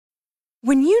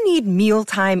When you need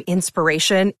mealtime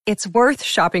inspiration, it's worth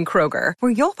shopping Kroger,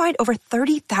 where you'll find over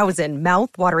 30,000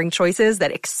 mouth-watering choices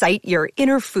that excite your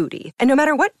inner foodie. And no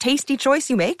matter what tasty choice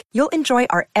you make, you'll enjoy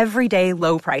our everyday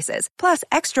low prices, plus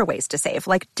extra ways to save,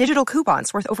 like digital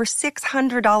coupons worth over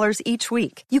 $600 each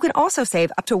week. You can also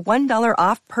save up to $1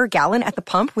 off per gallon at the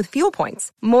pump with fuel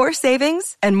points. More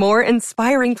savings and more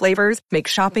inspiring flavors make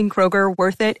shopping Kroger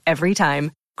worth it every time.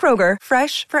 Kroger,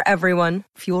 fresh for everyone.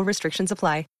 Fuel restrictions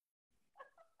apply.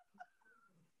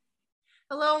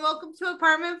 Hello and welcome to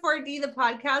Apartment 4D, the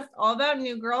podcast all about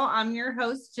New Girl. I'm your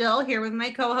host, Jill, here with my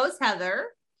co-host, Heather.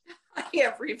 Hi,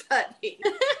 everybody.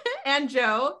 And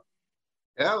Joe.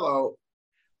 Hello.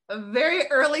 A very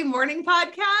early morning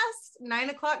podcast, 9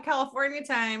 o'clock California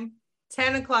time,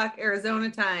 10 o'clock Arizona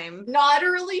time. Not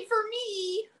early for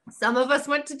me. Some of us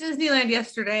went to Disneyland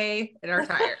yesterday and are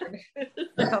tired.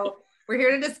 So we're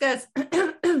here to discuss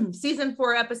season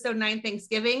 4, episode 9,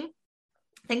 Thanksgiving.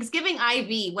 Thanksgiving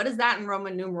IV. What is that in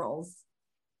Roman numerals?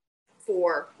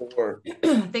 4.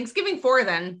 Thanksgiving 4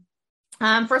 then.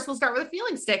 First, we'll start with a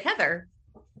feeling stick. Heather.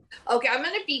 Okay, I'm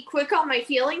going to be quick on my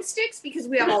feeling sticks because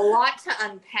we have a lot to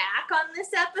unpack on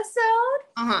this episode.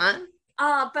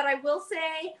 But I will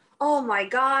say, oh my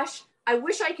gosh, I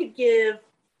wish I could give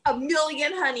a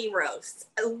million honey roasts.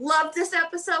 I love this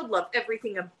episode, love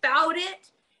everything about it.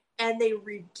 And they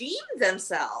redeemed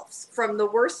themselves from the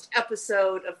worst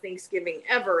episode of Thanksgiving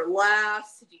ever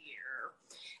last year.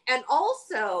 And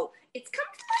also, it's come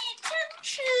to my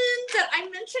attention that I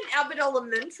mentioned Abbott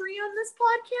Elementary on this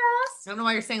podcast. I don't know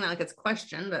why you're saying that like it's a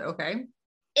question, but okay.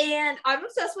 And I'm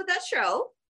obsessed with that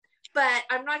show, but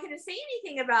I'm not going to say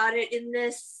anything about it in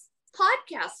this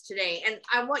podcast today. And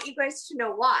I want you guys to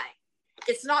know why.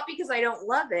 It's not because I don't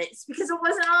love it. It's because it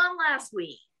wasn't on last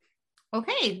week.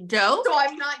 Okay, Joe. So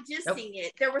I'm not dissing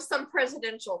it. There was some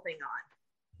presidential thing on.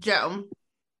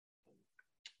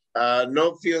 Joe.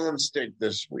 No feeling stick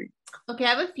this week. Okay, I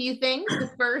have a few things. The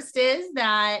first is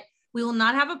that we will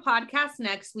not have a podcast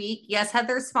next week. Yes,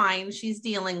 Heather's fine. She's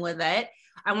dealing with it.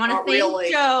 I want to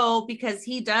thank Joe because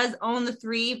he does own the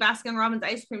 3 Baskin-Robbins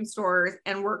ice cream stores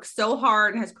and works so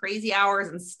hard and has crazy hours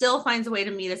and still finds a way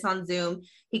to meet us on Zoom.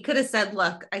 He could have said,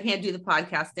 look, I can't do the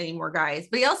podcast anymore, guys.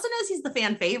 But he also knows he's the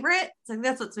fan favorite. So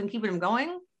that's what's been keeping him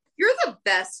going. You're the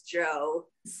best, Joe.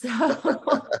 So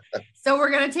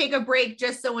we're going to take a break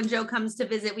just so when Joe comes to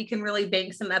visit, we can really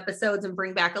bank some episodes and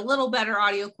bring back a little better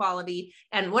audio quality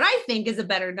and what I think is a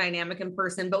better dynamic in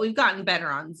person, but we've gotten better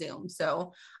on Zoom.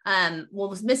 So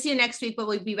we'll miss you next week, but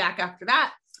we'll be back after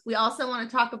that. We also want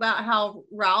to talk about how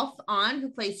Ralph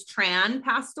who plays Tran,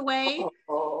 passed away.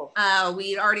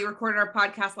 We'd already recorded our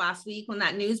podcast last week when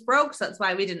that news broke, so that's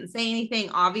why we didn't say anything.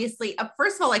 Obviously,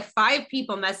 first of all, like 5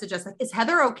 people messaged us, like, is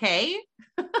Heather okay?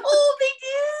 Oh,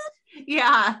 they did?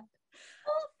 Yeah.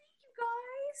 Oh, thank you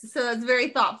guys. So it's very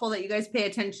thoughtful that you guys pay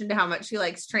attention to how much she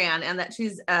likes Tran and that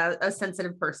she's a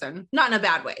sensitive person. Not in a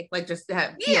bad way, like just to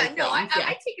have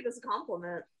I take it as a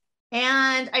compliment.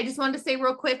 And I just wanted to say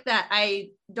real quick that I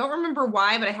don't remember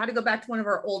why, but I had to go back to one of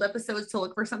our old episodes to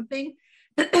look for something.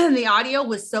 The audio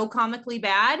was so comically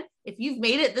bad. If you've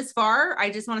made it this far, I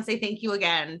just want to say thank you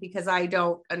again, because I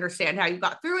don't understand how you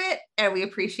got through it. And we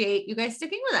appreciate you guys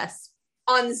sticking with us.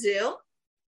 On Zoom?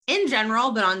 In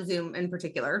general, but on Zoom in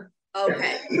particular.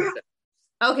 Okay.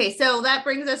 Okay, so that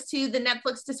brings us to the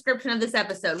Netflix description of this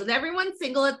episode. With everyone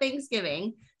single at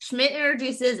Thanksgiving, Schmidt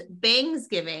introduces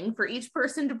Bangsgiving for each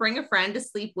person to bring a friend to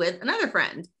sleep with another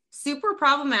friend. Super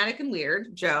problematic and weird.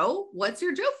 Joe, what's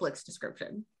your Joe Flicks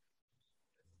description?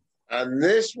 On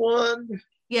this one?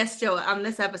 Yes, Joe, on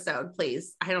this episode,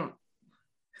 please. They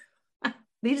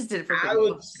just did it for I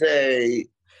would say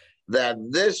that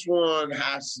this one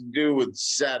has to do with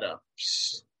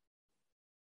setups.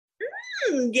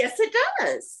 Yes, it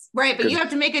does. Right, but you have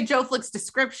to make a Joe Flicks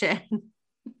description.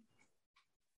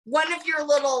 One of your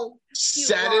little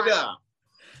set it up.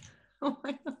 Oh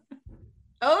my God.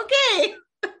 Okay.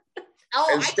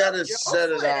 Instead of set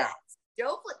it up.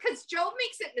 Joe, because Joe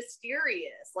makes it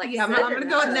mysterious. Like, yeah, I'm going to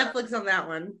go with Netflix on that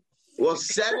one. Well,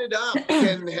 set it up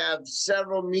can have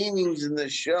several meanings in the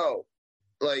show.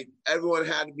 Like, everyone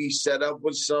had to be set up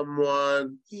with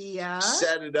someone. Yeah.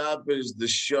 Set it up is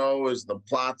the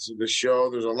plots of the show.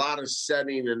 There's a lot of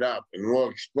setting it up, and we'll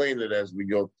explain it as we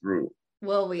go through.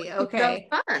 Will we? Okay.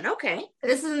 Fun. Okay.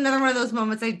 This is another one of those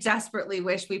moments I desperately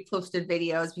wish we posted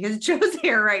videos, because Joe's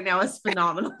hair right now is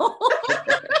phenomenal.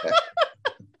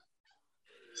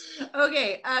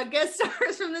 Okay. Guest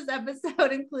stars from this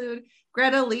episode include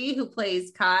Greta Lee, who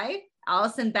plays Kai,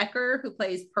 Allison Becker, who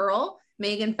plays Pearl,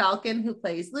 Megan Falcon, who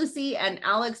plays Lucy, and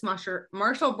Alex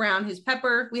Marshall Brown, who's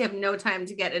Pepper. We have no time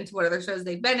to get into what other shows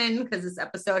they've been in because this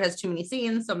episode has too many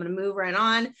scenes. So I'm going to move right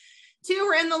on to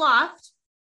We're in the Loft.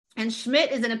 And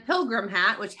Schmidt is in a pilgrim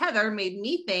hat, which Heather made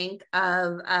me think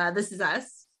of This Is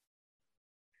Us.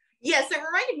 Yes, it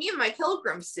reminded me of my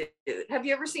pilgrim suit. Have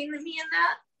you ever seen me in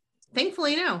that?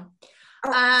 Thankfully, no.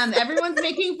 Everyone's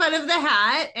making fun of the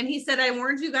hat. And he said, I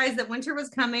warned you guys that winter was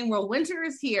coming. Well, winter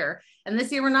is here. And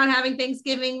this year we're not having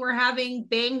Thanksgiving. We're having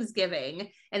Bangsgiving.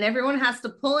 And everyone has to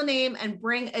pull a name and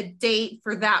bring a date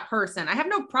for that person. I have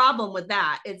no problem with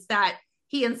that. It's that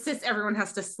he insists everyone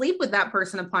has to sleep with that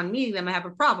person upon meeting them. I have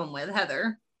a problem with,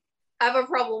 Heather. I have a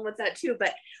problem with that too,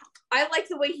 but I like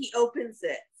the way he opens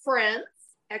it. Friends,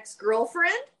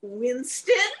 ex-girlfriend,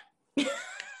 Winston.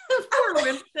 Poor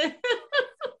Winston.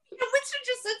 Winston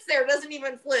just sits there, doesn't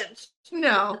even flinch.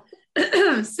 No.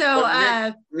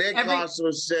 So Nick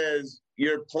also says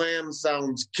your plan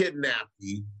sounds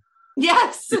kidnappy.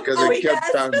 Yes. Because it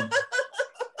kept on.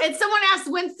 And someone asked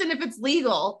Winston if it's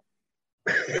legal.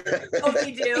 Oh,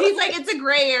 they do? He's like, it's a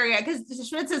gray area because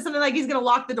Schmidt says something like he's going to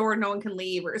lock the door and no one can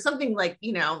leave or something like,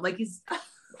 like he's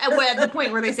at the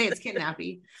point where they say it's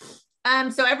kidnappy.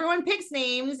 So everyone picks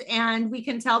names and we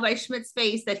can tell by Schmidt's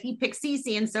face that he picked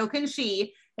Cece and so can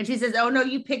she. And she says, oh no,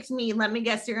 you picked me. Let me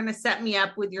guess, you're going to set me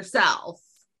up with yourself.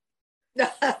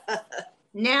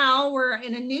 Now we're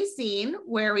in a new scene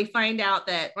where we find out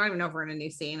that, I don't even know if we're in a new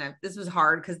scene. This was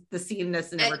hard because the scene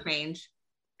doesn't ever change.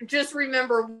 Just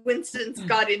remember, Winston's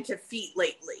got into feet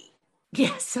lately.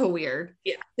 Yeah, so weird.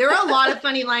 Yeah. There are a lot of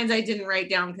funny lines I didn't write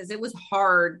down because it was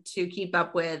hard to keep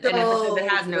up with an episode that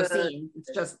has no scene.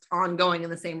 It's just ongoing in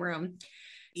the same room.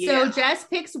 Yeah. So Jess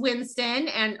picks Winston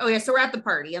and, so we're at the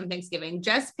party on Thanksgiving.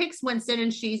 Jess picks Winston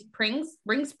and she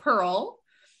brings Pearl.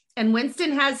 And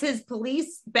Winston has his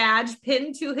police badge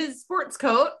pinned to his sports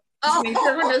coat. To make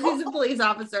sure everyone knows he's a police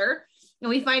officer. And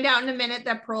we find out in a minute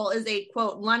that Pearl is a,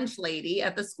 quote, lunch lady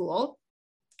at the school.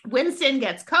 Winston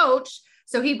gets coached.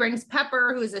 So he brings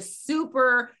Pepper, who's a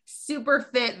super, super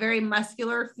fit, very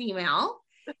muscular female.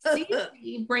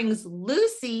 He brings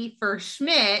Lucy for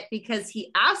Schmidt because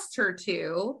he asked her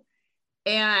to.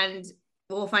 And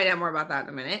we'll find out more about that in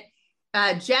a minute.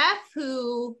 Jeff,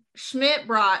 who Schmidt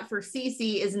brought for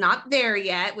Cece, is not there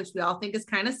yet, which we all think is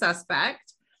kind of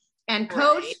suspect. And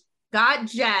Coach got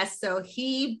Jess, so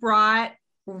he brought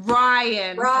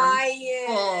Ryan.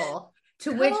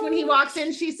 To which when he walks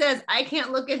in, she says, I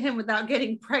can't look at him without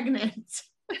getting pregnant.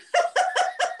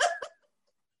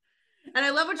 And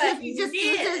I love what he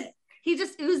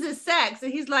just oozes sex.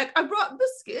 And he's like, I brought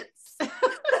biscuits.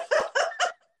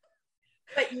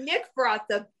 But Nick brought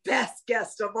the best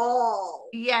guest of all.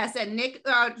 Yes, and Nick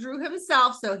drew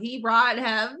himself, so he brought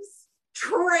him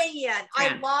Tran.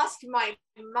 I lost my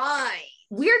mind.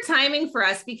 Weird timing for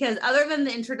us because other than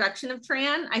the introduction of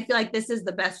Tran, I feel like this is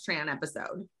the best Tran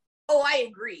episode. Oh, I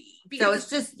agree. So it's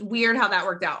just weird how that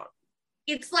worked out.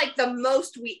 It's like the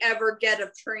most we ever get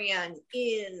of Tran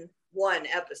in one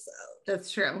episode.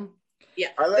 That's true.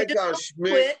 Yeah. I like how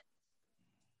Schmidt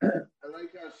says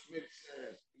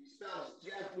he spells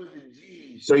Jeff with a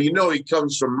G. So you know he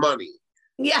comes from money.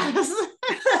 Yes.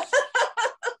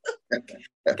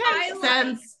 I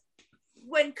like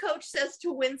when Coach says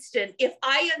to Winston, if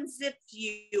I unzipped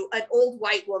you, an old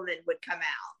white woman would come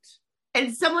out.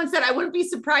 And someone said, I wouldn't be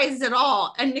surprised at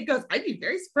all. And Nick goes, I'd be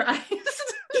very surprised.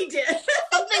 He did.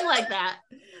 Something like that.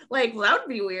 Like, well, that would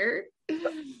be weird.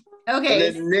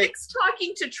 Okay. Nick's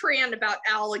talking to Tran about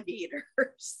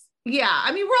alligators. Yeah.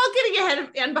 I mean, we're all getting ahead of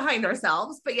and behind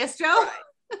ourselves. But yes, Joe?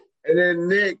 Right. And then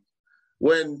Nick,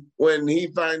 when he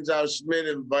finds out Schmidt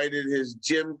invited his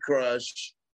gym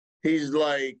crush, he's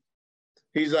like,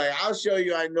 I'll show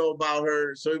you I know about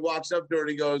her. So he walks up to her and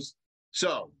he goes,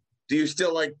 so, do you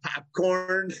still like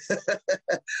popcorn?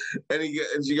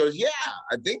 and she goes, yeah,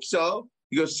 I think so.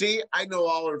 He goes, see, I know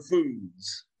all her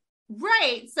foods.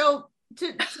 Right. So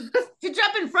to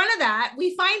jump in front of that,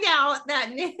 we find out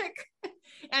that Nick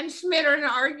and Schmidt are in an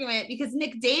argument because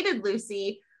Nick dated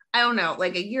Lucy, I don't know,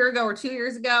 like a year ago or 2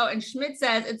 years ago. And Schmidt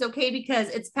says it's okay because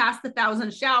it's past the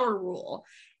 1,000 shower rule.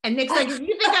 And Nick's like, if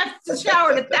you think I've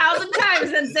showered 1,000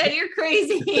 times and said you're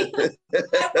crazy.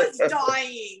 I was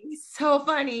dying. So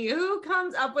funny. Who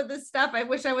comes up with this stuff? I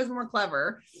wish I was more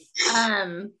clever.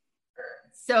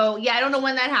 So yeah, I don't know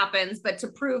when that happens, but to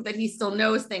prove that he still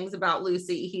knows things about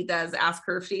Lucy, he does ask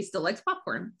her if she still likes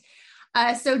popcorn.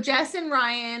 So Jess and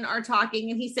Ryan are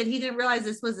talking and he said he didn't realize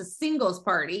this was a singles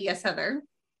party. Yes, Heather.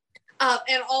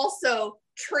 And also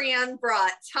Tran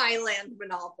brought Thailand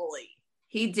Monopoly.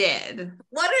 He did.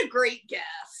 What a great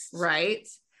guest. Right.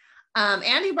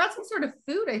 And he brought some sort of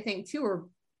food, I think, too, or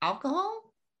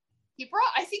alcohol?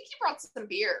 I think he brought some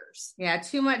beers. Yeah,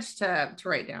 too much to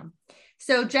write down.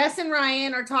 So Jess and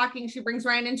Ryan are talking. She brings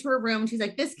Ryan into her room. She's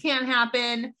like, this can't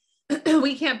happen.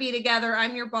 We can't be together.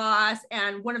 I'm your boss.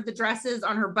 And one of the dresses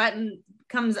on her button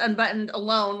comes unbuttoned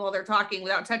alone while they're talking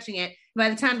without touching it. By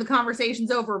the time the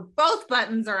conversation's over, both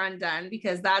buttons are undone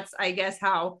because that's, I guess,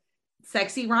 how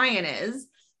sexy Ryan is.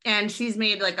 And she's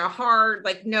made like a hard,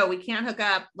 like, no, we can't hook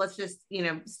up. Let's just,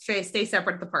 stay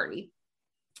separate at the party.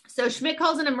 So Schmidt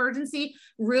calls an emergency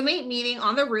roommate meeting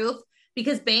on the roof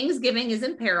because Bangsgiving is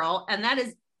in peril. And that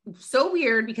is so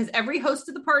weird because every host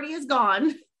of the party is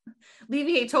gone,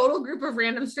 leaving a total group of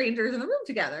random strangers in the room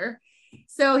together.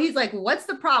 So he's like, what's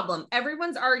the problem?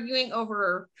 Everyone's arguing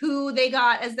over who they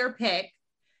got as their pick.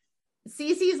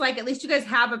 Cece's like, at least you guys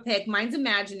have a pick. Mine's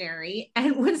imaginary.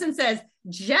 And Winston says,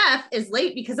 Jeff is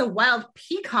late because a wild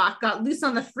peacock got loose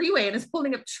on the freeway and is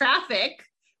holding up traffic,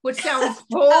 which sounds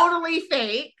totally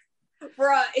fake.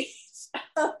 Right.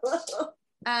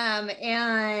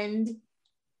 And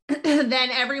then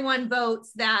everyone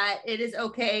votes that it is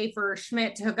okay for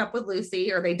Schmidt to hook up with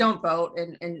Lucy, or they don't vote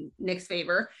in Nick's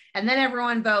favor. And then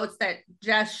everyone votes that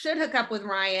Jess should hook up with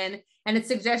Ryan. And it's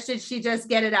suggested she just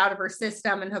get it out of her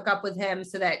system and hook up with him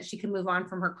so that she can move on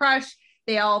from her crush.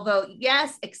 They all vote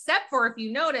yes, except for, if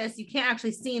you notice, you can't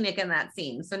actually see Nick in that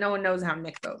scene. So no one knows how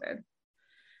Nick voted.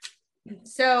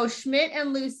 So Schmidt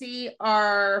and Lucy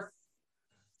are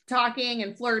talking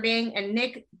and flirting, and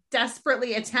Nick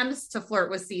desperately attempts to flirt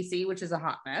with Cece, which is a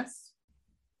hot mess.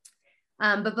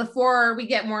 But before we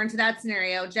get more into that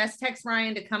scenario, Jess texts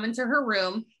Ryan to come into her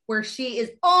room where she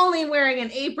is only wearing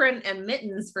an apron and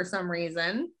mittens for some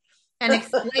reason, and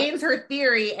explains her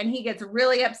theory. And he gets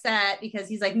really upset because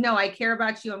he's like, no, I care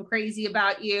about you. I'm crazy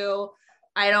about you.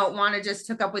 I don't want to just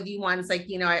hook up with you once. Like,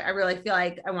 I really feel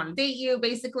like I want to date you,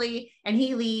 basically. And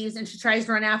he leaves and she tries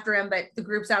to run after him, but the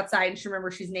group's outside and she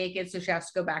remembers she's naked. So she has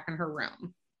to go back in her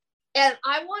room. And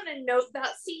I want to note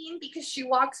that scene because she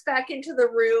walks back into the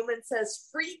room and says,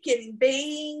 freaking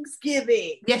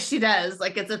Bangsgiving. Yes, she does.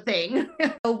 Like, it's a thing.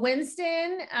 So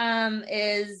Winston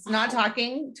is not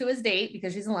talking to his date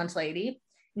because she's a lunch lady.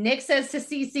 Nick says to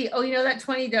Cece, oh, you know that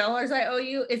 $20 I owe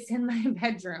you? It's in my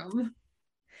bedroom.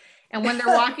 And when they're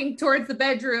walking towards the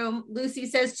bedroom, Lucy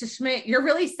says to Schmidt, you're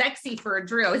really sexy for a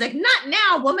drill. He's like, not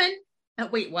now, woman.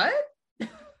 Wait, what?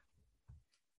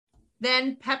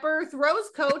 Then Pepper throws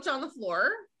Coach on the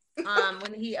floor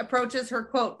when he approaches her,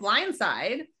 quote, blind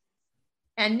side.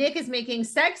 And Nick is making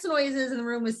sex noises in the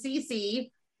room with Cece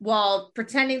while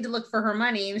pretending to look for her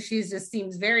money. And she just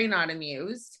seems very not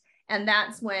amused. And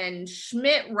that's when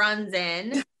Schmidt runs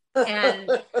in and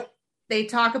they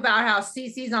talk about how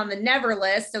Cece's on the never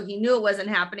list. So he knew it wasn't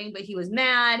happening, but he was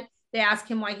mad. They ask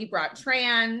him why he brought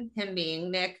Tran, him being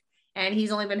Nick. And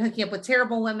he's only been hooking up with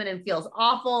terrible women and feels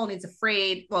awful. And he's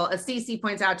afraid. Well, as Cece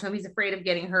points out to him, he's afraid of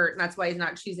getting hurt. And that's why he's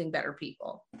not choosing better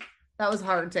people. That was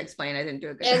hard to explain. I didn't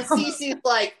do a good job. And Cece's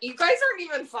like, you guys aren't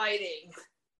even fighting.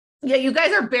 Yeah, you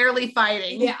guys are barely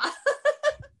fighting. Yeah.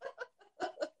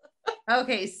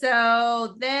 Okay,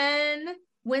 so then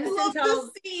Winston love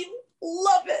tells... this scene.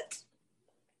 Love it.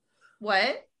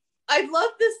 What? I love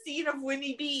this scene of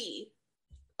Winnie B.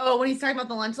 Oh, when he's talking about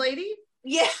the lunch lady?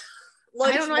 Yeah.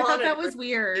 I don't know. I thought that was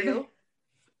weird.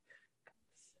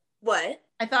 What?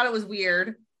 I thought it was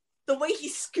weird. The way he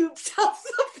scoops out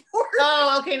the fork.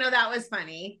 Oh, okay. No, that was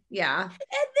funny. Yeah. And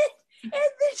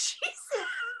then she says,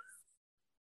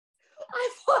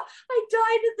 I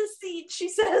died at the scene. She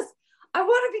says, I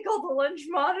want to be called a lunch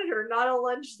monitor, not a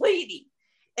lunch lady.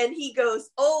 And he goes,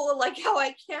 oh, like how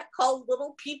I can't call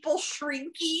little people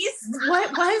shrinkies.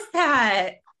 What was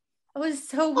that? It was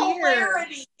so weird.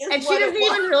 And she doesn't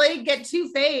even really get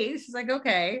two-faced. She's like,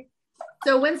 okay.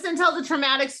 So Winston tells a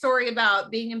traumatic story about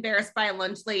being embarrassed by a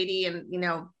lunch lady. And,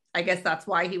 I guess that's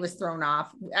why he was thrown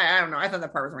off. I don't know. I thought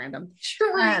that part was random.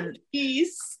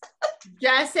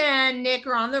 Jess and Nick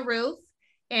are on the roof.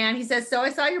 And he says, so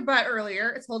I saw your butt earlier.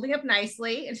 It's holding up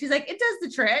nicely. And she's like, it does the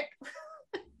trick.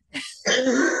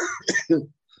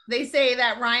 They say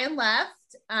that Ryan left.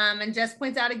 And Jess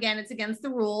points out again, it's against the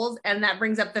rules. And that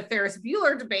brings up the Ferris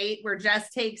Bueller debate where Jess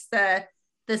takes the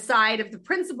side of the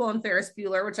principal in Ferris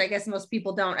Bueller, which I guess most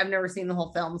people don't. I've never seen the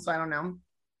whole film, so I don't know.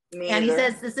 And he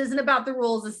says, this isn't about the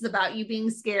rules. This is about you being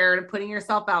scared and putting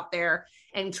yourself out there,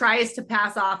 and tries to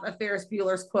pass off a Ferris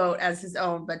Bueller's quote as his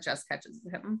own, but Jess catches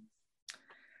him.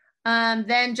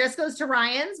 Then Jess goes to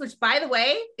Ryan's, which, by the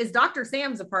way, is Dr.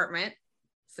 Sam's apartment.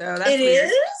 So that's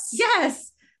weird. Is?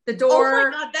 Yes. The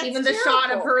door, oh God, even the shot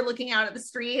of her looking out at the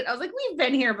street. I was like, we've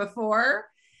been here before.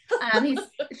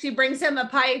 She brings him a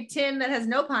pie tin that has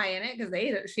no pie in it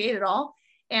because she ate it all.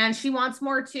 And she wants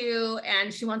more too.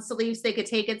 And she wants to leave so they could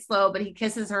take it slow. But he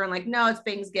kisses her and like, no, it's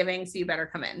Thanksgiving, so you better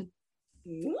come in.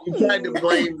 You tried to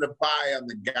blame the pie on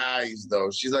the guys,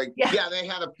 though. She's like, yeah, they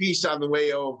had a piece on the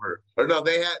way over. Or no,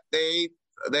 they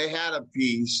had a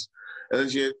piece. And then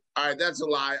she, all right, that's a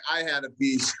lie. I had a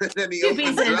piece. And then he 2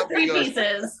 pieces, 3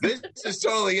 pieces. This is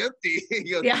totally empty. He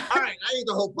goes, all right, I ate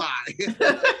the whole pie. And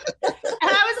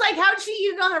I was like, how'd she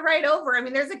eat it on the right over? I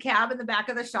mean, there's a cab in the back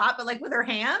of the shop, but like with her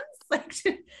hands, like,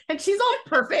 and she's all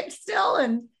perfect still.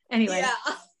 And anyway.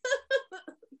 Yeah.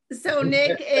 So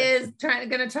Nick is going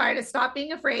to try to stop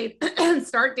being afraid and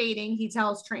start dating. He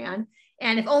tells Tran,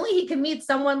 and if only he could meet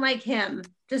someone like him,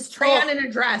 just Tran in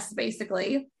a dress,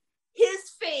 basically.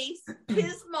 His face,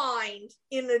 his mind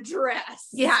in a dress.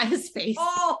 Yeah, his face.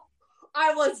 Oh,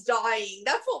 I was dying.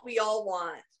 That's what we all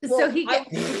want. So he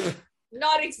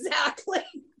not exactly.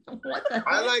 What the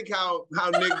I like how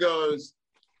Nick goes,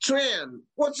 Tran,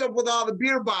 what's up with all the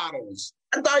beer bottles?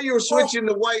 I thought you were switching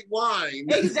to white wine.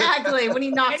 Exactly. When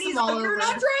he knocks them all over. You're not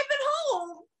driving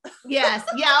home. Yes.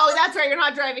 Yeah. Oh, that's right. You're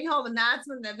not driving home. And that's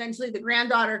when eventually the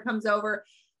granddaughter comes over.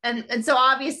 And so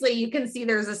obviously you can see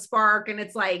there's a spark, and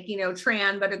it's like, you know,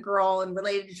 Tran, but a girl and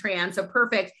related to Tran. So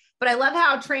perfect. But I love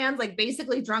how Tran's like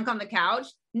basically drunk on the couch.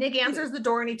 Nick answers the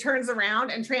door and he turns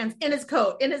around and Tran's in his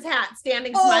coat, in his hat,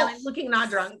 standing, smiling, looking not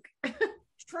drunk. Tran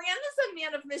is a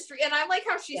man of mystery. And I like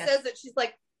how she says it. She's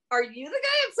like, are you the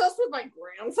guy obsessed with my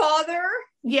grandfather?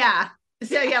 Yeah.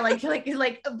 So yeah, like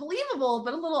believable,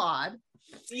 but a little odd.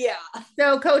 Yeah.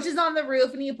 So Coach is on the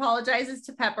roof and he apologizes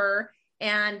to Pepper.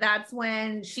 And that's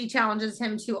when she challenges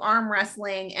him to arm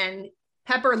wrestling, and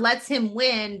Pepper lets him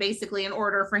win basically in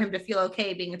order for him to feel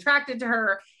okay being attracted to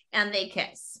her, and they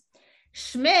kiss.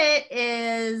 Schmidt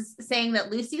is saying that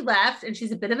Lucy left and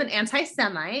she's a bit of an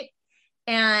anti-Semite.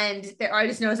 And I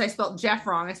just noticed I spelled Jeff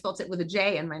wrong. I spelled it with a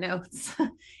J in my notes.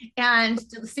 And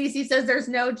Cece says there's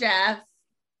no Jeff,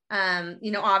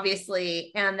 you know,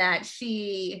 obviously, and that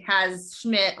she has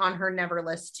Schmidt on her never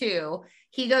list too.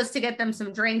 He goes to get them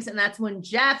some drinks, and that's when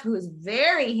Jeff, who is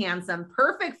very handsome,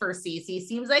 perfect for Cece,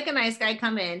 seems like a nice guy,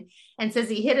 come in and says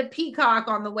he hit a peacock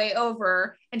on the way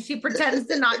over, and she pretends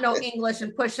to not know English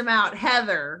and push him out.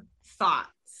 Heather, thoughts?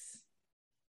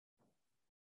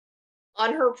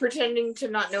 On her pretending to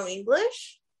not know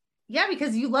English? Yeah,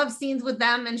 because you love scenes with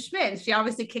them and Schmidt. She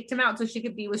obviously kicked him out so she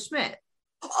could be with Schmidt.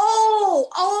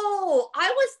 Oh,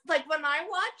 I was like, when I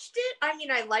watched it, I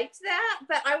mean, I liked that,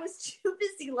 but I was too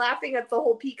busy laughing at the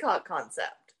whole peacock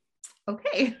concept.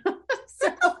 Okay.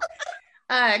 So,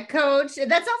 Coach,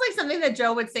 that sounds like something that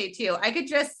Joe would say too. I could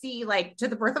just see, like, to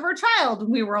the birth of our child,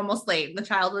 we were almost late. The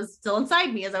child was still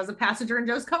inside me as I was a passenger in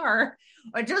Joe's car.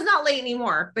 Joe's not late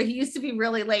anymore, but he used to be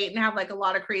really late and have like a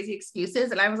lot of crazy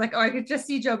excuses. And I was like, oh, I could just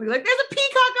see Joe be like, there's a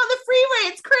peacock on the freeway.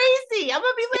 It's crazy. I'm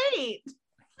gonna be late.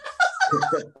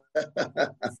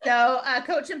 So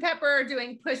Coach and Pepper are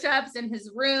doing push-ups in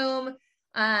his room.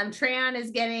 Tran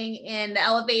is getting in the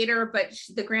elevator, but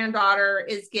the granddaughter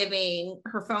is giving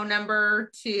her phone number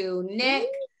to Nick.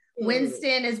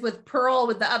 Winston is with Pearl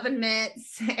with the oven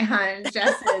mitts, and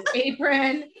Jess's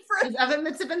apron. His oven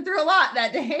mitts have been through a lot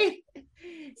that day.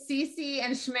 Cece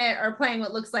and Schmidt are playing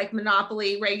what looks like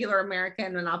Monopoly, regular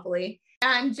American Monopoly.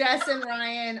 And Jess and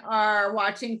Ryan are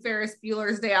watching Ferris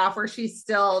Bueller's Day Off, where she's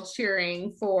still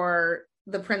cheering for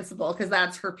the principal because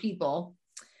that's her people.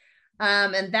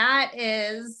 And that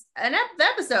is the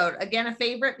episode. Again, a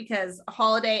favorite because a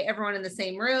holiday, everyone in the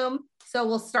same room. So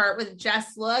we'll start with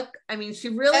Jess' look. I mean, she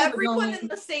really everyone in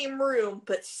the same room,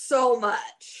 but so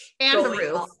much. And the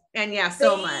roof. And yeah,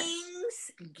 so much.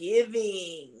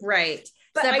 Thanksgiving. Right.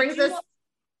 But so that brings us.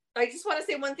 I just want to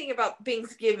say one thing about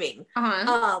Thanksgiving.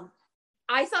 Uh-huh.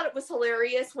 I thought it was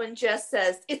hilarious when Jess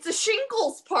says it's a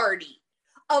shingles party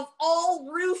of all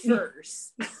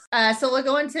roofers. So we'll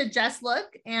go into Jess'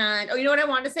 look, and you know what I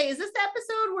wanted to say is this the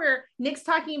episode where Nick's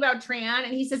talking about Tran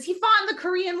and he says he fought in the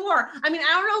Korean War. I mean, I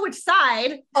don't know which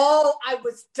side. Oh, I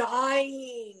was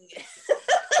dying.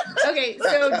 Okay,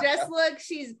 so Jess' look,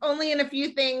 she's only in a few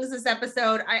things this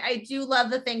episode. I do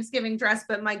love the Thanksgiving dress,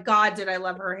 but my God, did I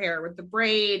love her hair with the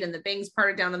braid and the bangs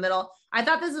parted down the middle. I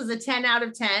thought this was a 10 out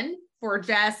of 10 for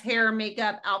Jess, hair,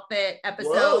 makeup, outfit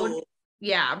episode. Whoa.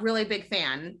 Yeah, really big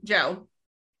fan. Joe?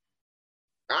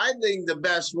 I think the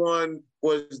best one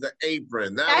was the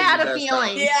apron. I had a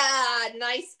feeling. Yeah,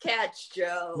 nice catch,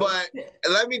 Joe. But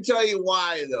let me tell you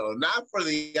why, though. Not for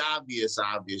the obvious,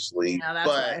 obviously. Yeah, that's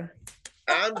but why.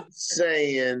 I'm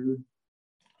saying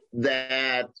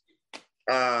that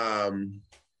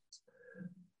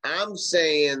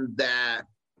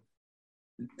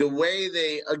the way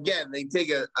they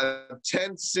take a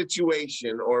tense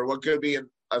situation or what could be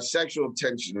a sexual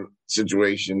tension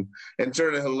situation and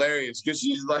turn it hilarious, because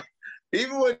she's like,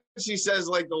 even when she says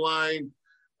like the line,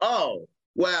 oh,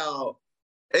 well,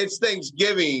 it's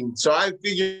Thanksgiving, so I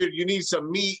figured you need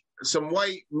some meat, some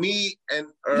white meat,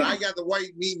 I got the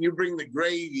white meat and you bring the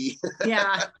gravy.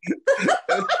 Yeah.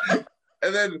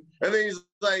 And then he's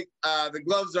like, the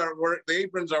gloves aren't working, the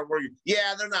aprons aren't working.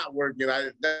 Yeah, they're not working.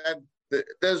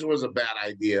 This was a bad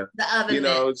idea. The oven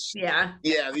mitts. Yeah,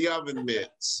 the oven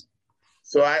mitts.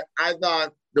 So I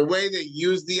thought the way they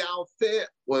used the outfit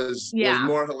was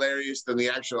more hilarious than the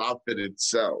actual outfit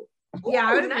itself. Yeah,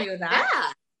 I would agree with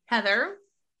that. Heather?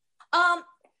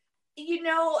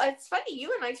 It's funny,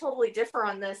 you and I totally differ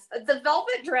on this. The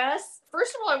velvet dress,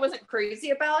 first of all, I wasn't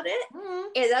crazy about it.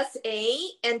 And that's A.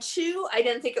 And 2, I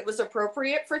didn't think it was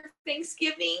appropriate for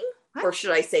Thanksgiving. What? Or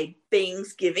should I say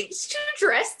Thanksgiving? It's too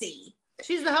dressy.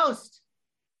 She's the host.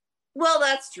 Well,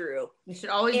 that's true. You should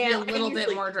always be a little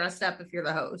bit more dressed up if you're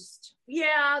the host.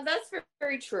 Yeah, that's very,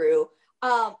 very true.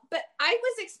 But I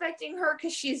was expecting her,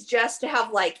 because she's just, to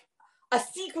have like a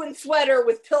sequin sweater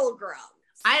with pilgrims.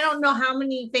 I don't know how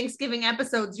many Thanksgiving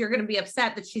episodes you're going to be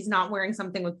upset that she's not wearing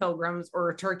something with pilgrims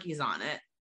or turkeys on it.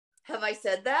 Have I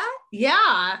said that?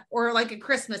 Yeah. Or like a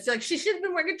Christmas. Like, she should have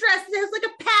been wearing a dress that has like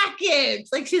a package.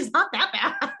 Like, she's not that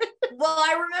bad. Well,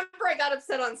 I remember I got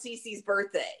upset on Cece's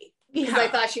birthday because I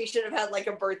thought she should have had like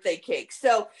a birthday cake.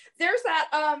 So there's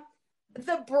that.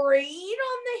 The braid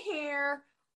on the hair,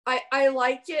 I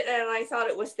liked it, and I thought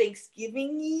it was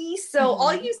Thanksgiving-y. So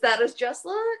I'll use that as just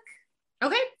look.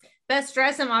 Okay. Best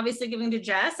dress, I'm obviously giving to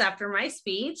Jess after my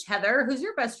speech. Heather, who's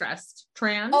your best dressed?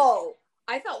 Tran? Oh,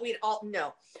 I thought we'd all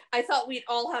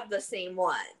have the same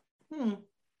one.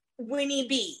 Winnie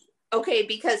B. Okay,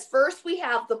 because first we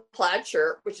have the plaid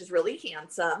shirt, which is really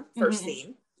handsome, first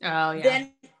scene. Oh, yeah.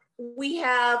 Then we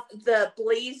have the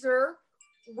blazer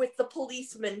with the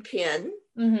policeman pin,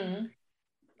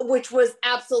 which was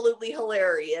absolutely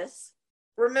hilarious.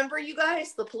 Remember, you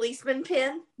guys, the policeman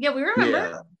pin? Yeah, we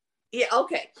remember. Yeah,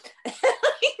 okay.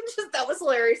 That was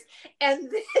hilarious. And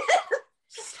then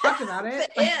talk about it.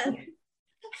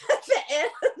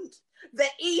 The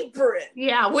apron.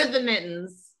 Yeah, with the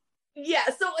mittens. Yeah,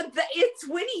 so it's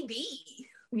Winnie B.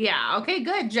 Yeah, okay,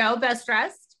 good. Joe, best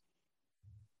dressed?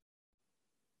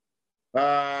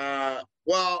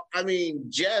 Well, I mean,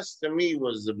 Jess to me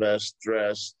was the best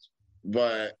dressed,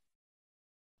 but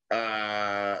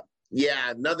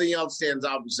nothing else stands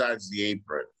out besides the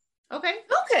apron. Okay.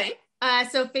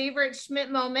 So favorite Schmidt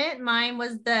moment, mine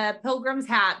was the Pilgrim's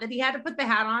hat, that he had to put the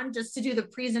hat on just to do the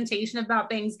presentation about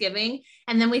Thanksgiving.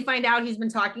 And then we find out he's been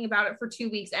talking about it for 2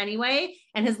 weeks anyway,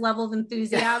 and his level of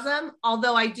enthusiasm,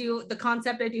 although the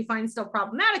concept I do find still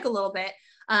problematic a little bit.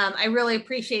 I really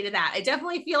appreciated that. I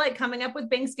definitely feel like coming up with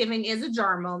Thanksgiving is a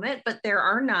jar moment, but there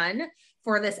are none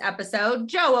for this episode.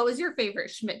 Joe, what was your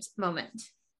favorite Schmidt moment?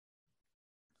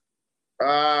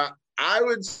 I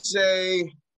would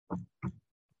say,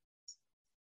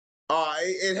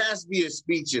 it has to be his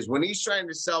speeches. When he's trying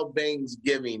to sell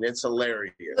Thanksgiving, it's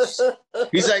hilarious.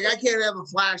 He's like, I can't have a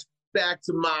flashback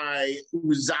to my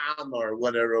Uzama or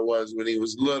whatever it was when he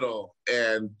was little.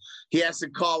 And he has to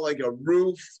call like a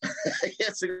roof. He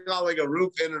has to call like a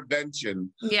roof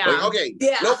intervention. Yeah. Like, okay,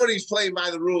 nobody's playing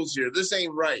by the rules here. This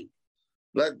ain't right.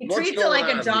 He treats it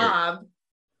like a job.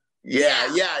 Yeah.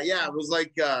 It was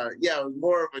like, it was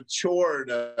more of a chore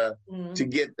to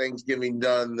get Thanksgiving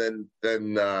done than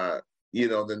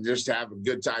just to have a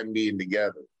good time being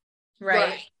together.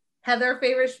 Right. Heather,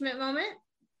 favorite Schmidt moment?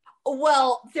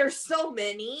 Well, there's so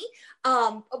many.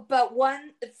 But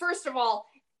first of all,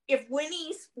 if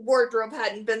Winnie's wardrobe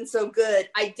hadn't been so good,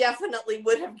 I definitely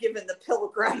would have given the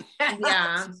pilgrim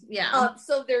hat. Yeah.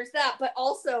 So there's that. But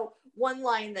also, one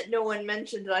line that no one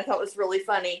mentioned that I thought was really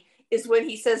funny is when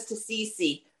he says to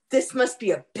Cece, "This must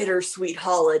be a bittersweet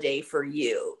holiday for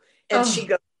you." And she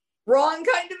goes, "Wrong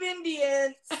kind of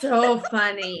Indian." So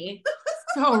funny.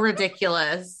 So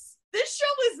ridiculous. This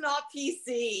show is not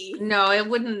PC. No, it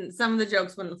wouldn't. Some of the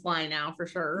jokes wouldn't fly now for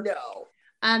sure. No.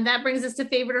 That brings us to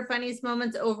favorite or funniest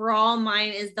moments overall.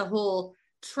 Mine is the whole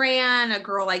Tran, a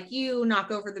girl like you,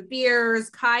 knock over the beers,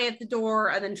 Kai at the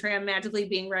door, and then Tran magically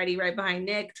being ready right behind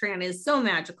Nick. Tran is so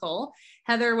magical.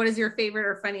 Heather, what is your favorite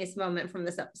or funniest moment from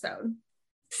this episode?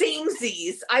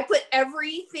 Samesies. I put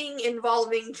everything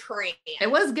involving Tran. It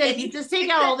was good. You just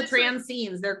take out all the Tran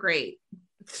scenes. They're great.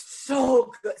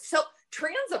 So good. So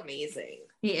Tran's amazing.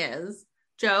 He is.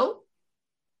 Joe?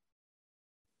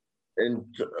 And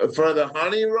for the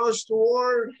Honey Roast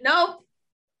Award? Nope.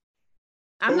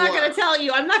 I'm not going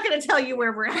to tell you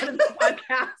where we're at in the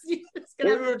podcast.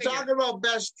 We were talking about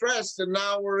best dressed, and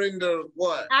now we're into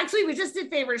what? Actually, we just did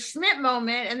favorite Schmidt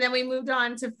moment, and then we moved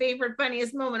on to favorite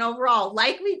funniest moment overall,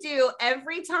 like we do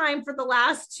every time for the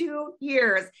last 2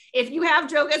 years. If you have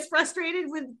Jill gets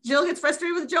frustrated with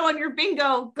Joe on your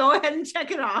bingo, go ahead and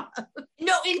check it off.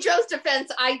 No, in Joe's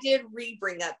defense, I did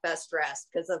bring up best dressed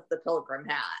because of the pilgrim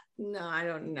hat. No, I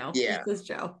don't know. Yeah. This is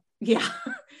Joe. Yeah.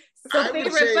 So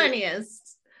favorite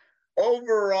funniest.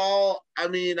 Overall, I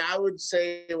mean, I would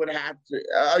say it would have to,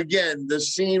 again, the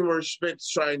scene where Schmidt's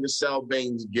trying to sell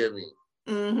Bane's Giving.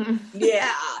 Mm-hmm.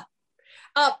 Yeah.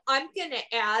 I'm going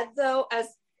to add, though, as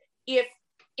if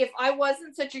I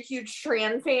wasn't such a huge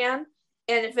Tran fan,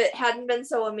 and if it hadn't been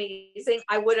so amazing,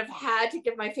 I would have had to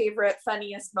give my favorite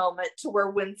funniest moment to where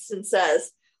Winston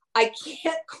says, I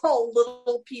can't call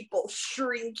little people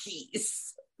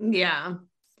shrinkies. Yeah.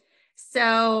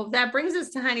 So that brings us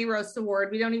to Honey Roast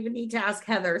Award. We don't even need to ask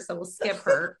Heather, so we'll skip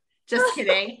her. Just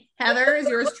kidding. Heather, is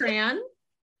yours Tran?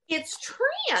 It's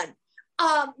Tran.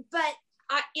 But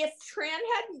if Tran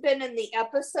hadn't been in the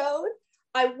episode,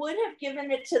 I would have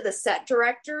given it to the set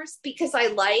directors because I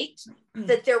liked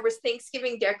that there was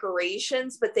Thanksgiving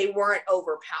decorations, but they weren't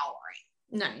overpowering.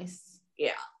 Nice.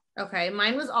 Yeah. Okay.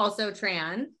 Mine was also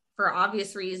Tran for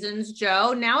obvious reasons.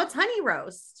 Joe, now it's Honey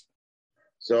Roast.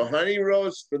 So Honey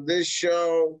Roast for this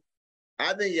show,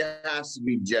 I think it has to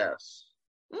be Jess.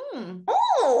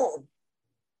 Oh.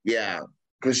 Yeah,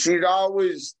 because she's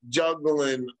always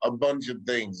juggling a bunch of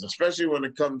things, especially when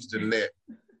it comes to Nick.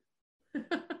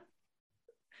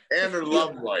 And her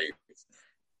love life.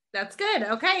 That's good.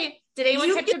 Okay. Did anyone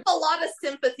you give a lot of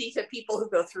sympathy to people who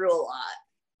go through a lot.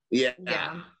 Yeah.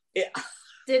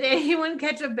 Did anyone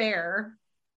catch a bear?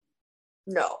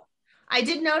 No. I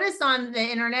did notice on the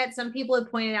internet, some people have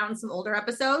pointed out in some older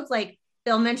episodes, like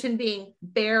they'll mention being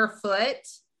barefoot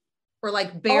or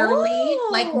like barely,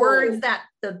 like words that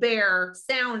the bear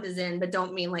sound is in, but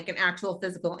don't mean like an actual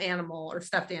physical animal or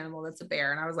stuffed animal that's a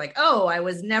bear. And I was like, oh, I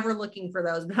was never looking for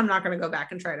those, but I'm not going to go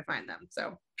back and try to find them.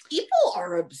 So people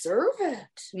are observant.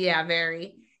 Yeah,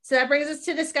 very. So that brings us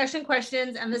to discussion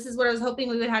questions. And this is what I was hoping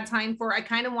we would have time for. I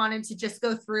kind of wanted to just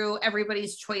go through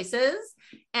everybody's choices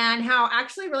and how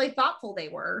actually really thoughtful they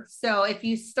were. So if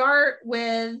you start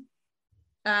with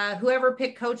whoever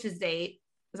picked Coach's date,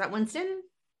 was that Winston?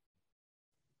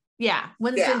 Yeah,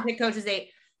 Winston picked Coach's date.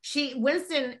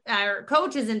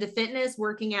 Coach is into fitness,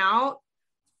 working out.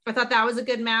 I thought that was a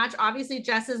good match. Obviously,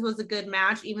 Jess's was a good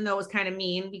match, even though it was kind of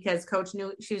mean because Coach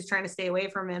knew she was trying to stay away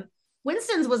from him.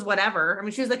 Winston's was whatever. I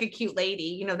mean, she was like a cute lady,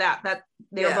 you know, that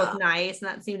they were both nice and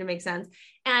that seemed to make sense.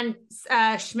 And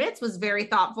Schmidt's was very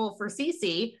thoughtful for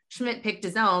Cece. Schmidt picked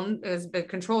his own, it was a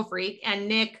control freak, and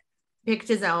Nick picked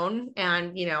his own.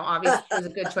 And, you know, obviously it was a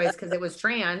good choice because it was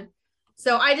Tran.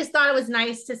 So I just thought it was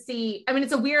nice to see. I mean,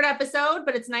 it's a weird episode,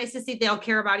 but it's nice to see they all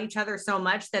care about each other so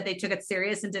much that they took it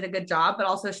serious and did a good job. But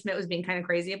also Schmidt was being kind of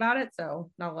crazy about it. So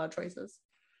not a lot of choices.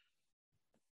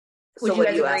 Would you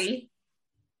guys agree?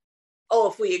 Oh,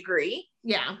 if we agree?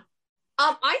 Yeah.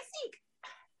 I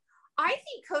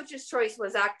think Coach's choice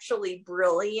was actually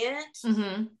brilliant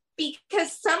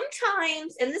because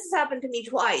sometimes, and this has happened to me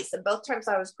twice, and both times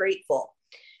I was grateful.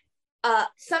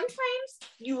 Sometimes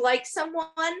you like someone,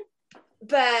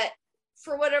 but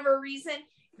for whatever reason,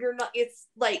 you're not, it's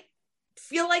like,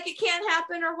 feel like it can't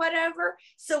happen or whatever.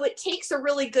 So it takes a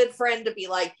really good friend to be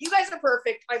like, you guys are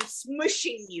perfect. I'm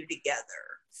smushing you together.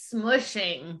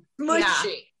 Smushing.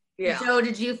 Yeah. So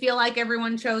did you feel like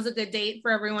everyone chose a good date for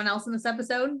everyone else in this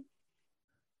episode?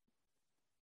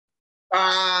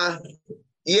 Yeah,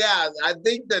 I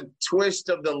think the twist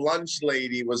of the lunch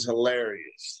lady was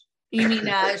hilarious. You mean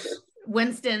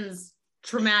Winston's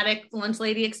traumatic lunch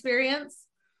lady experience?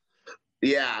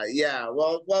 Yeah.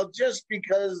 Well, just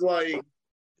because, like,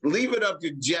 leave it up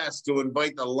to Jess to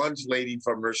invite the lunch lady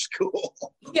from her school.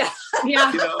 Yeah. You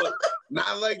know,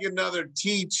 not like another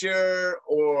teacher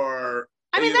or.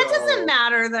 I mean, that doesn't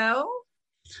matter, though.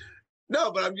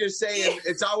 No, but I'm just saying,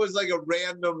 it's always like a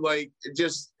random, like,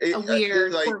 just a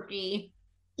weird, like, quirky.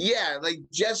 Yeah, like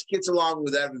Jess gets along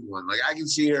with everyone. Like I can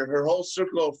see her whole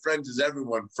circle of friends is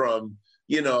everyone from,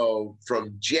 you know,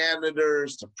 from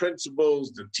janitors to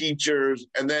principals to teachers,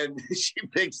 and then she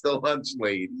picks the lunch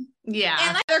lady. Yeah.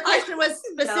 And their question was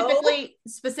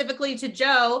specifically to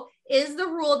Joe, is the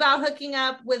rule about hooking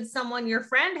up with someone your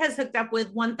friend has hooked up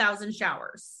with 1,000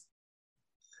 showers?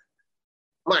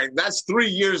 Mike, that's 3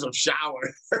 years of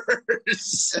showers.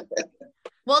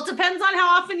 Well, it depends on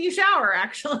how often you shower,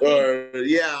 actually.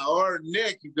 Or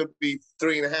Nick, it could be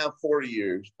 3.5, 4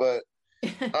 years. But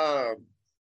I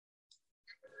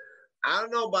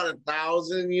don't know about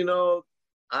 1,000, you know.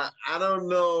 I don't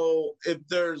know if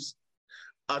there's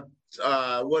a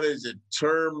what is it,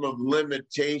 term of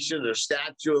limitation or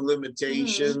statute of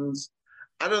limitations.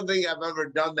 I don't think I've ever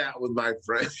done that with my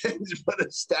friends, but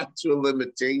a statute of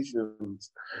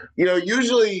limitations.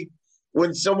 Usually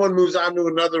when someone moves on to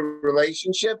another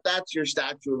relationship, that's your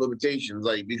statute of limitations,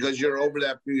 like because you're over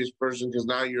that previous person because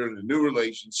now you're in a new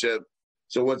relationship.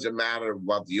 So what's it matter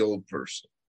about the old person?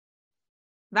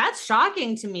 That's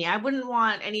shocking to me. I wouldn't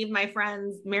want any of my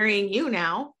friends marrying you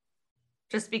now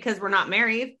just because we're not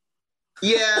married.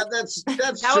 Yeah, that's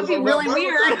that would be really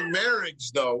weird. We're talking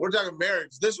marriage, though. We're talking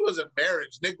marriage. This wasn't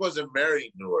marriage. Nick wasn't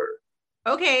married to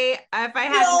her. Okay, if I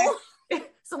had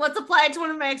so let's apply it to one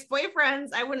of my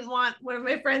ex-boyfriends. I wouldn't want one of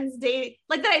my friends that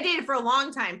I dated for a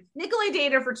long time. Nikolai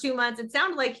dated her for 2 months. It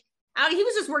sounded like he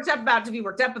was just worked up about to be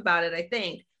worked up about it, I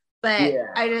think. But yeah.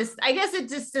 I guess it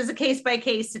just is a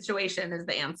case-by-case situation is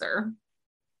the answer.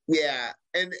 Yeah,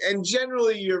 and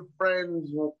generally your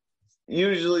friends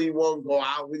usually won't go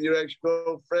out with your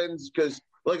ex-girlfriends because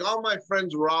like all my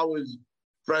friends were always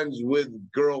friends with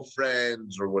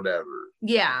girlfriends or whatever.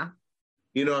 Yeah.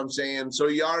 You know what I'm saying? So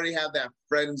you already have that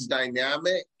friends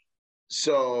dynamic.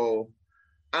 So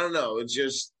I don't know.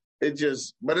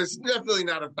 But it's definitely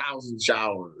not 1,000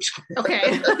 showers.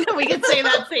 Okay. We can say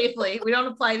that safely. We don't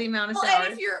apply the amount of showers.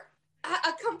 And if you're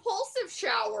a compulsive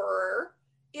showerer,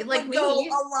 it would go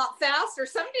a lot faster.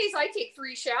 Some days I take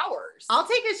 3 showers. I'll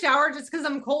take a shower just because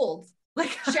I'm cold.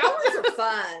 Showers are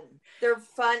fun. They're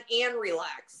fun and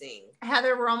relaxing.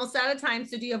 Heather, we're almost out of time.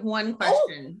 So do you have one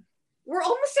question? Oh, we're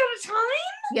almost out of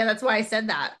time? Yeah, that's why I said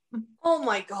that. Oh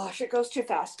my gosh, it goes too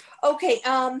fast. Okay,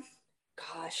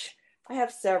 gosh, I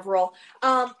have several.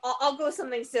 I'll go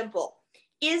something simple.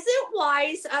 Is it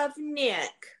wise of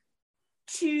Nick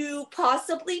to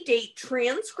possibly date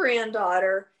Tran's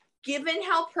granddaughter given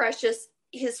how precious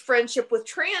his friendship with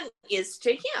Tran is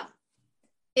to him?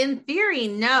 In theory,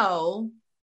 no.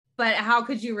 But how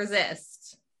could you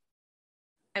resist?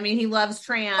 I mean, he loves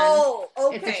Tran. Oh,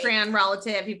 okay. It's a Tran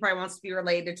relative. He probably wants to be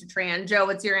related to Tran. Joe,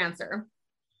 what's your answer?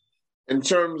 In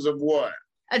terms of what?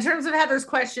 In terms of Heather's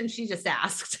question she just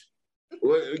asked.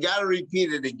 We got to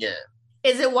repeat it again.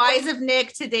 Is it wise of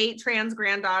Nick to date Tran's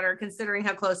granddaughter considering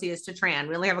how close he is to Tran?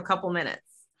 We only have a couple minutes.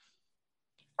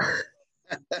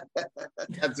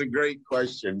 That's a great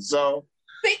question. So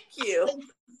thank you.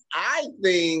 I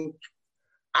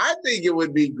think it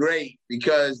would be great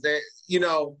because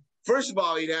first of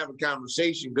all, you'd have a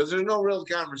conversation because there's no real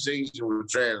conversation with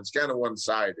Tran. It's kind of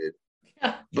one-sided.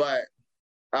 But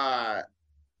I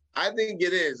think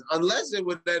it is, unless it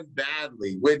would end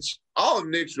badly, which all of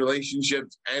Nick's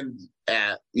relationships end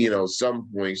at some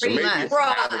point. So maybe it's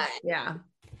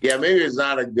maybe it's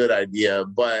not a good idea,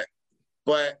 but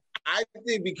I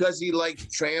think because he likes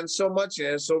Tran so much and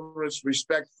has so much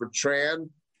respect for Tran,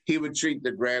 he would treat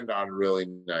the granddaughter really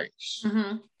nice.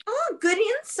 Mm-hmm. Oh, good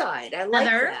insight. I like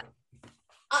that.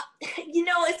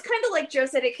 It's kind of like Joe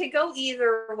said, it could go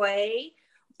either way,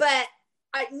 but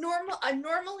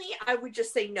normally I would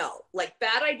just say no, like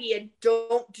bad idea,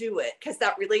 don't do it because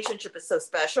that relationship is so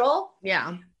special.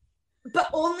 Yeah. But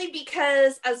only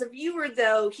because as a viewer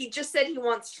though, he just said he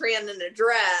wants Tran in a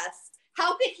dress.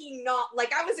 How could he not?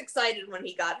 I was excited when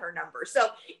he got her number. So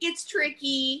it's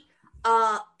tricky.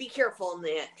 Be careful,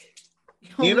 Nick.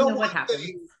 What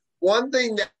happened? One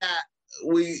thing that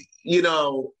we,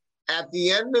 at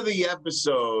the end of the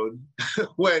episode,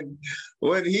 when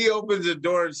he opens the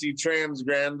door and sees Tran's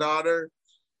granddaughter,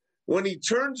 when he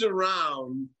turns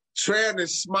around, Tran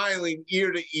is smiling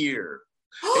ear to ear.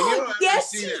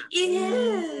 Yes, he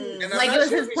is. Like it was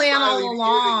his plan all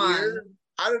along.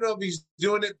 I don't know if he's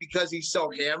doing it because he's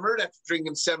so hammered after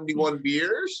drinking 71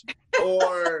 beers,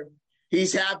 or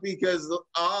he's happy because,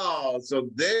 so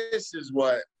this is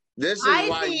why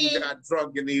you got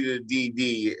drunk and needed a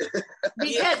DD.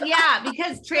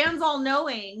 because Tran's all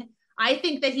knowing. I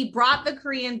think that he brought the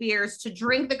Korean beers to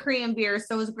drink the Korean beers,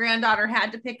 so his granddaughter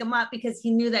had to pick him up because he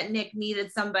knew that Nick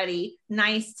needed somebody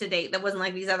nice to date that wasn't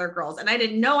like these other girls. And I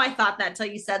didn't know I thought that till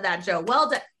you said that, Joe. Well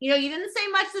done. You didn't say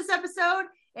much this episode.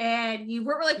 And you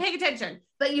weren't really paying attention,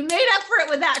 but you made up for it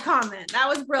with that comment. That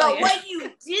was brilliant. But what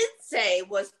you did say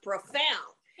was profound.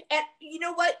 And you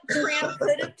know what Tran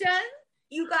could have done,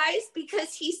 you guys,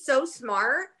 because he's so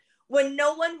smart, when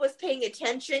no one was paying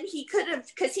attention, he could have,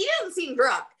 because he didn't seem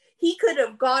drunk, he could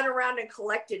have gone around and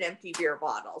collected empty beer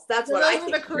bottles. That's what I think.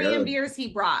 Those were the Korean beers he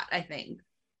brought, I think.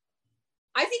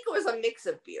 I think it was a mix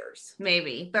of beers.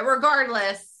 Maybe. But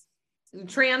regardless,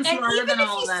 Tran's smarter than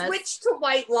all of us. And even if he switched to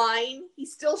white wine, he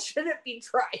still shouldn't be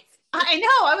driving. I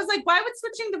know. I was like, why would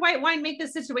switching to white wine make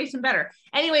this situation better?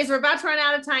 Anyways, we're about to run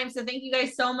out of time. So thank you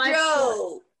guys so much.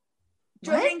 Joe,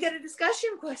 Joe didn't get a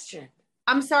discussion question.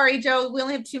 I'm sorry, Joe. We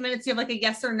only have 2 minutes. Do you have like a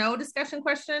yes or no discussion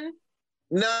question?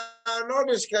 No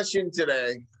discussion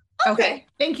today. Okay.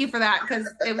 Thank you for that,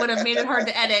 because it would have made it hard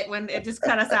to edit when it just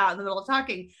cut us out in the middle of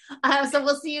talking. So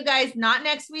we'll see you guys not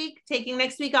next week, taking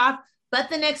next week off, but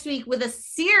the next week with a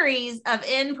series of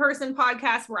in-person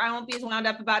podcasts where I won't be as wound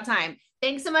up about time.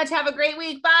 Thanks so much. Have a great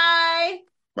week. Bye.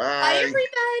 Bye. Bye,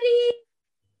 everybody.